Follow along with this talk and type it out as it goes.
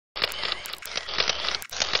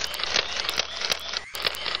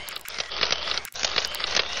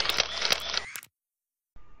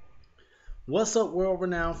What's up, World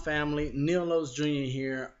Renowned family? Neal Oates Jr.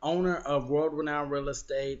 here, owner of World Renowned Real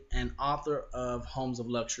Estate and author of Homes of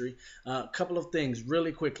Luxury. A couple of things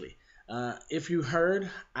really quickly. If you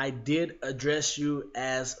heard, I did address you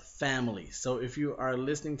as family. So if you are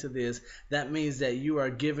listening to this, that means that you are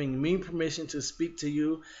giving me permission to speak to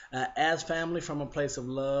you as family from a place of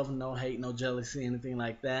love, no hate, no jealousy, anything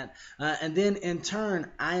like that. And then in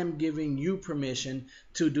turn, I am giving you permission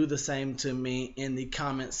to do the same to me in the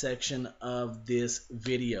comment section of this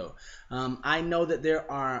video. I know that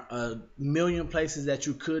there are a million places that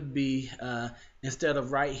you could be instead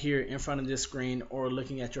of right here in front of this screen or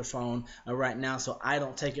looking at your phone right now, so I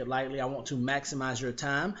don't take it lightly. I want to maximize your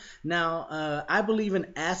time. Now, I believe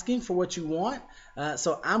in asking for what you want,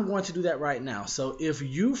 so I'm going to do that right now. So if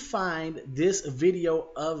you find this video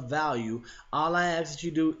of value, all I ask that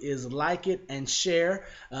you do is like it and share.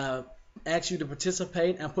 Ask you to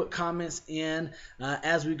participate and put comments in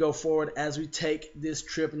as we go forward, as we take this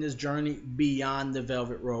trip and this journey beyond the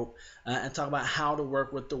velvet rope and talk about how to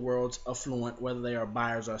work with the world's affluent, whether they are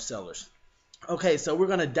buyers or sellers. Okay, so we're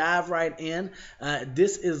going to dive right in.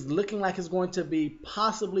 This is looking like it's going to be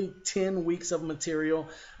possibly 10 weeks of material.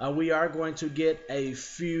 We are going to get a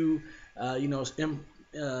few,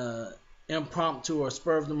 impromptu or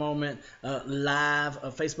spur of the moment live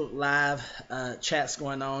Facebook live chats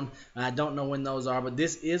going on. I don't know when those are, but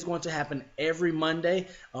this is going to happen every Monday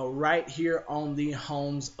right here on the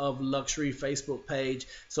Homes of Luxury Facebook page.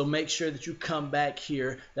 So make sure that you come back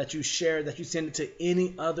here, that you share, that you send it to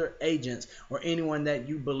any other agents or anyone that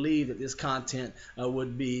you believe that this content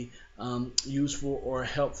would be useful or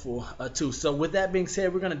helpful too. So with that being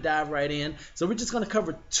said, we're going to dive right in. So we're just going to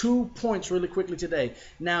cover 2 points really quickly today.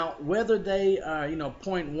 Now, whether they are,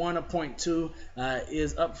 point 1 or point 2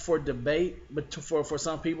 is up for debate, but for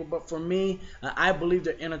some people, but for me, I believe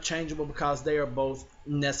they're interchangeable because they are both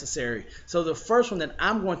necessary. So the first one that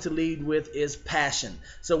I'm going to lead with is passion.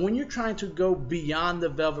 So when you're trying to go beyond the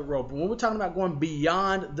velvet rope, when we're talking about going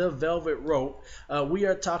beyond the velvet rope, we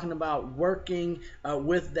are talking about working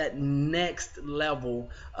with that next level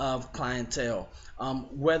of clientele.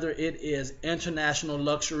 Whether it is international,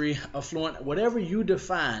 luxury, affluent, whatever you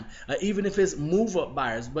define, even if it's move-up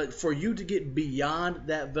buyers, but for you to get beyond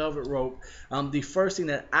that velvet rope, the first thing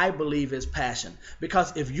that I believe is passion.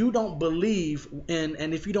 Because if you don't believe in,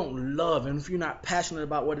 and if you don't love, and if you're not passionate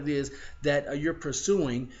about what it is that you're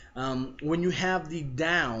pursuing, when you have the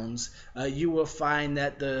downs, you will find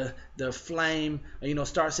that the flame,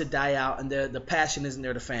 starts to die out, and the passion isn't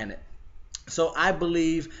there to fan it. So I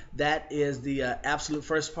believe that is the absolute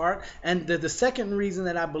first part. And the second reason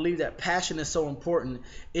that I believe that passion is so important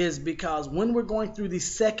is because when we're going through the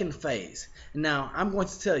second phase, now I'm going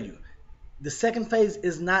to tell you, the second phase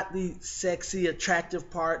is not the sexy, attractive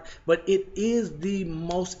part, but it is the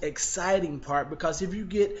most exciting part, because if you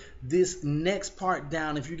get this next part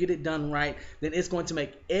down, if you get it done right, then it's going to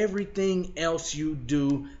make everything else you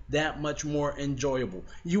do that much more enjoyable.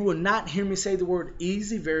 You will not hear me say the word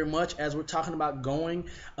easy very much as we're talking about going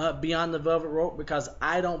beyond the velvet rope, because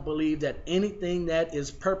I don't believe that anything that is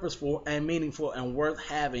purposeful and meaningful and worth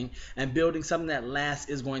having and building something that lasts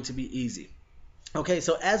is going to be easy. Okay,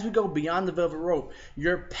 so as we go beyond the velvet rope,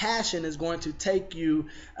 your passion is going to take you,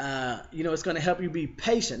 it's going to help you be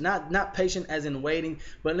patient. Not patient as in waiting,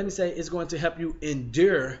 but let me say it's going to help you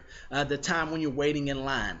endure the time when you're waiting in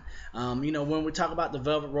line. When we talk about the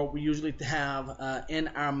velvet rope, we usually have in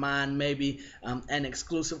our mind maybe an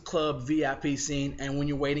exclusive club VIP scene, and when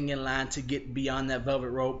you're waiting in line to get beyond that velvet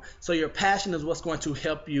rope. So your passion is what's going to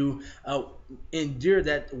help you endure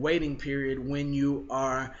that waiting period when you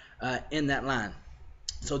are in that line.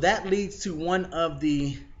 So that leads to one of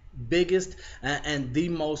the biggest and the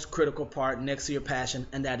most critical part next to your passion,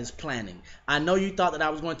 and that is planning. I know you thought that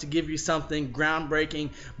I was going to give you something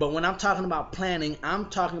groundbreaking, but when I'm talking about planning,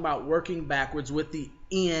 I'm talking about working backwards with the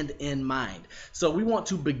end in mind. So we want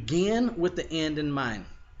to begin with the end in mind.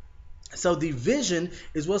 So the vision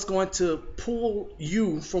is what's going to pull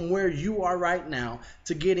you from where you are right now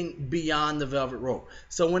to getting beyond the velvet rope.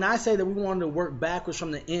 So when I say that we want to work backwards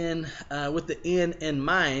from the end, with the end in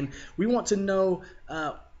mind, we want to know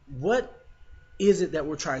what is it that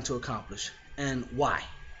we're trying to accomplish and why.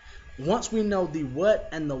 Once we know the what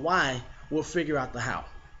and the why, we'll figure out the how.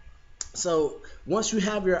 So once you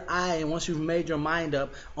have your eye and once you've made your mind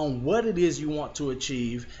up on what it is you want to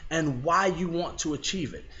achieve and why you want to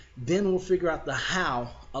achieve it, then we'll figure out the how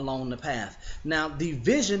along the path. Now, the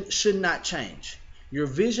vision should not change. Your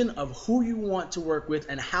vision of who you want to work with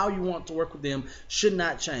and how you want to work with them should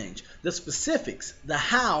not change. The specifics, the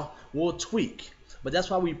how, will tweak. But that's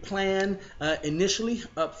why we plan initially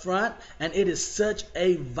up front, and it is such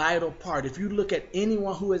a vital part. If you look at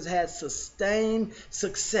anyone who has had sustained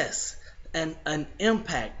success and an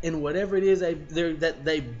impact in whatever it is that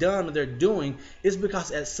they've done or they're doing, is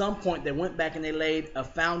because at some point they went back and they laid a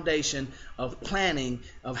foundation of planning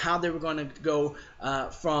of how they were going to go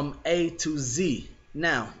from A to Z.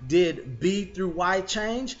 Now, did B through Y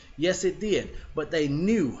change? Yes, it did. But they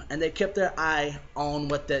knew and they kept their eye on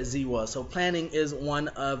what that Z was. So planning is one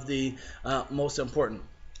of the most important.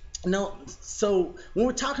 Now, so when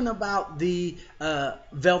we're talking about the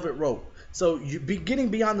velvet rope, so getting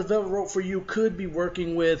beyond the velvet rope for you could be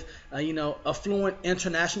working with, affluent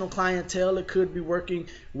international clientele. It could be working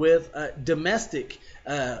with domestic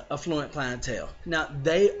affluent clientele. Now,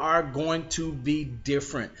 they are going to be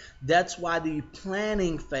different. That's why the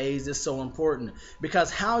planning phase is so important, because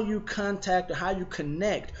how you contact or how you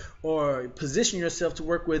connect or position yourself to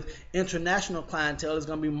work with international clientele is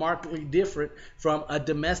going to be markedly different from a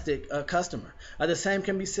domestic customer. The same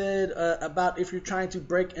can be said about if you're trying to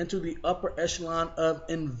break into the upper echelon of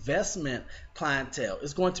investment clientele.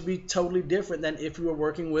 It's going to be totally different than if you were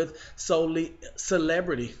working with solely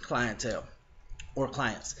celebrity clientele or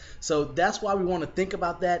clients. So that's why we want to think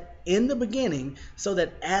about that in the beginning, so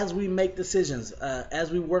that as we make decisions,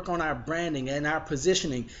 as we work on our branding and our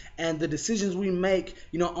positioning and the decisions we make,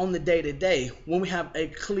 on the day-to-day, when we have a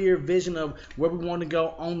clear vision of where we want to go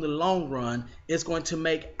on the long run, it's going to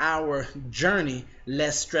make our journey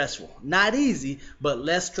less stressful. Not easy, but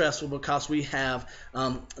less stressful, because we have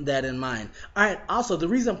that in mind. All right. Also, the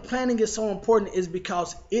reason planning is so important is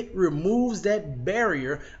because it removes that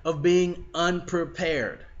barrier of being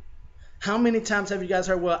unprepared. How many times have you guys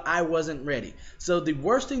heard, well, I wasn't ready? So the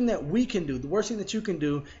worst thing that we can do, the worst thing that you can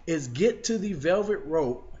do, is get to the velvet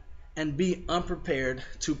rope and be unprepared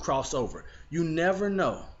to cross over. You never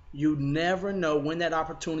know. You never know when that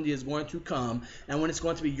opportunity is going to come and when it's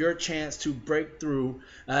going to be your chance to break through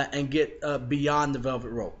and get beyond the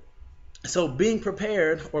velvet rope. So being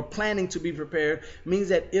prepared or planning to be prepared means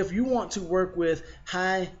that if you want to work with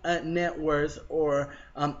high net worth or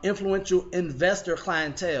influential investor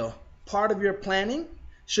clientele, part of your planning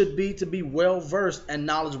should be to be well versed and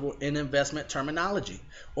knowledgeable in investment terminology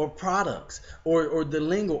or products or the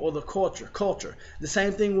lingo or the culture. The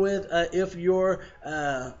same thing with if your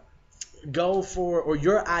goal for, or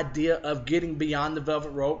your idea of getting beyond the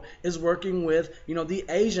velvet rope is working with, the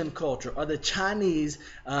Asian culture or the Chinese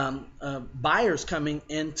buyers coming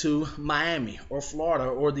into Miami or Florida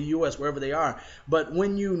or the U.S., wherever they are. But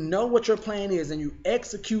when you know what your plan is and you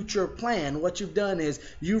execute your plan, what you've done is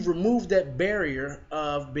you've removed that barrier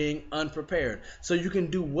of being unprepared. So you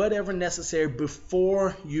can do whatever necessary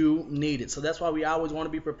before you need it. So that's why we always want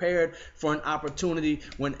to be prepared for an opportunity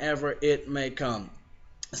whenever it may come.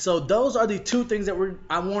 So those are the two things that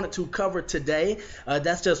I wanted to cover today.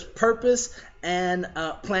 That's just purpose and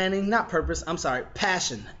planning,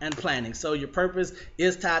 passion and planning. So your purpose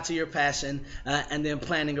is tied to your passion and then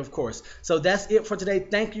planning, of course. So that's it for today.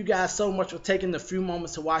 Thank you guys so much for taking the few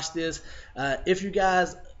moments to watch this. If you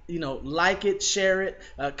guys like it, share it,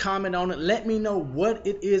 comment on it. Let me know what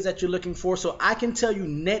it is that you're looking for, so I can tell you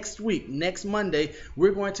next week, next Monday,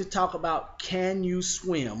 we're going to talk about, can you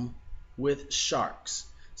swim with sharks?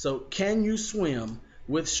 So can you swim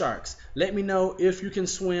with sharks? Let me know if you can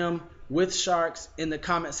swim with sharks in the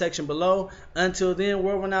comment section below. Until then,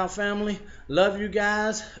 world renowned family, love you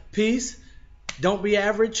guys. Peace. Don't be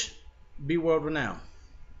average. Be world renowned.